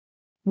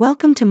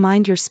Welcome to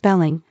Mind Your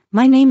Spelling.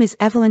 My name is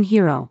Evelyn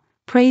Hero.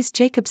 Praise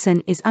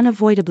Jacobson is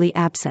unavoidably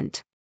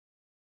absent.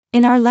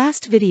 In our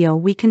last video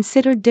we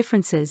considered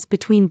differences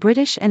between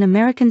British and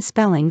American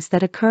spellings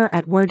that occur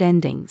at word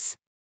endings.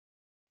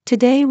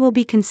 Today we'll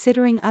be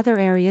considering other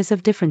areas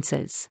of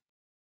differences.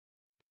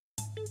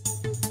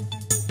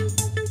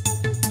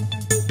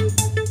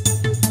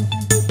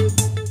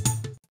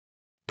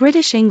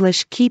 British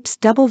English keeps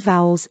double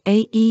vowels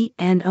a, e,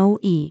 and o,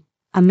 e.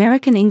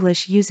 American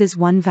English uses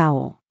one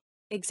vowel.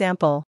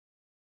 Example: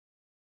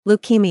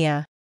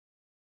 leukemia,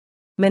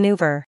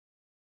 maneuver,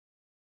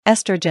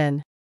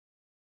 estrogen,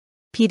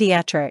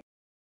 pediatric,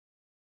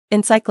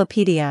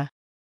 encyclopedia,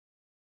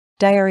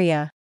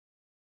 diarrhea,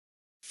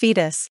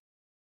 fetus,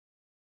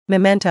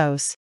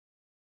 mementos,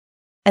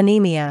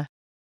 anemia,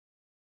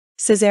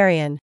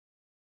 cesarean,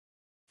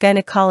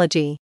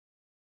 gynecology,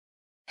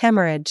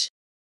 hemorrhage,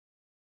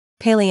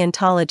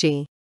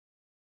 paleontology,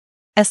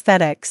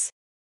 aesthetics.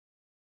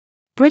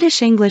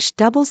 British English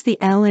doubles the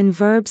L in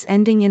verbs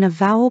ending in a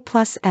vowel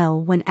plus L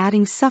when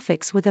adding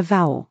suffix with a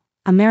vowel.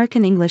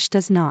 American English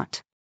does not.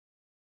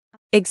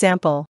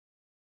 Example: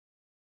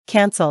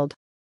 cancelled,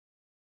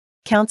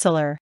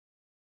 counselor,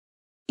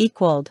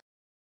 equaled,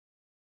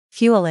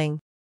 fueling,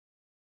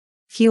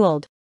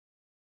 fueled,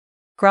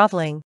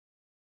 groveling,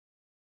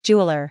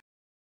 jeweler,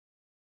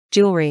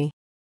 jewelry,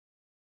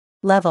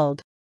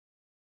 leveled,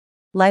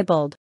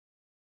 libeled.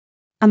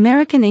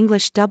 American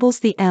English doubles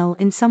the L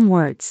in some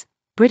words.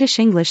 British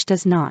English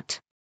does not.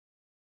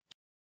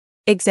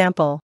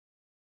 Example: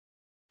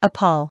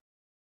 appall,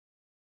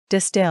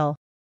 distill,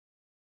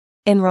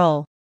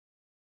 enroll.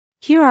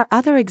 Here are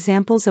other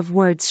examples of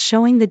words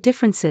showing the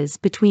differences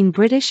between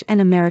British and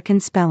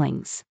American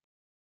spellings.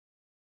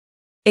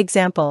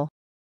 Example: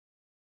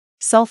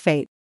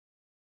 sulfate,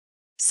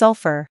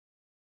 sulfur,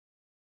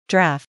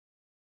 draft,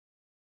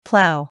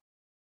 plow,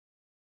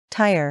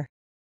 tire,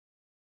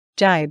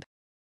 jibe,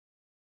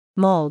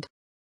 mold,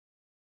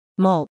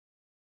 molt,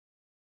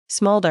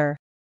 smolder,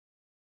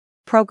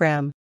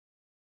 program,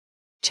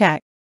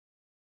 check,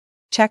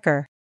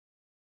 checker,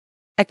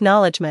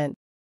 acknowledgement,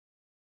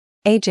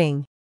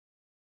 aging,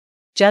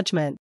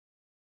 judgment,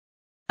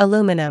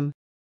 aluminum,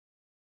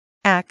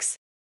 axe,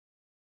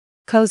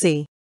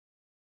 cozy,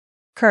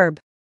 curb,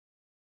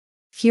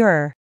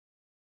 furor,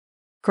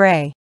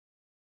 gray,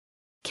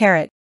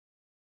 carrot,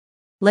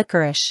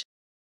 licorice,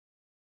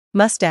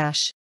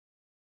 mustache,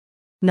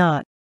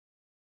 knot,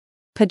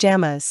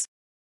 pajamas,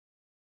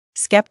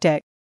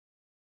 skeptic,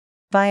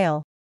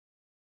 vial,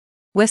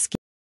 whiskey.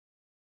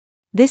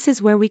 This is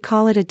where we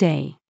call it a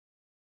day.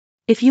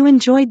 If you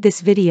enjoyed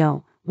this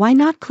video, why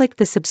not click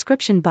the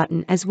subscription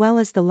button as well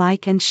as the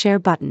like and share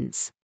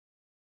buttons.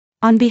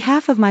 On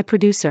behalf of my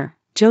producer,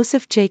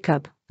 Joseph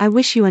Jacob, I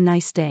wish you a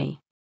nice day.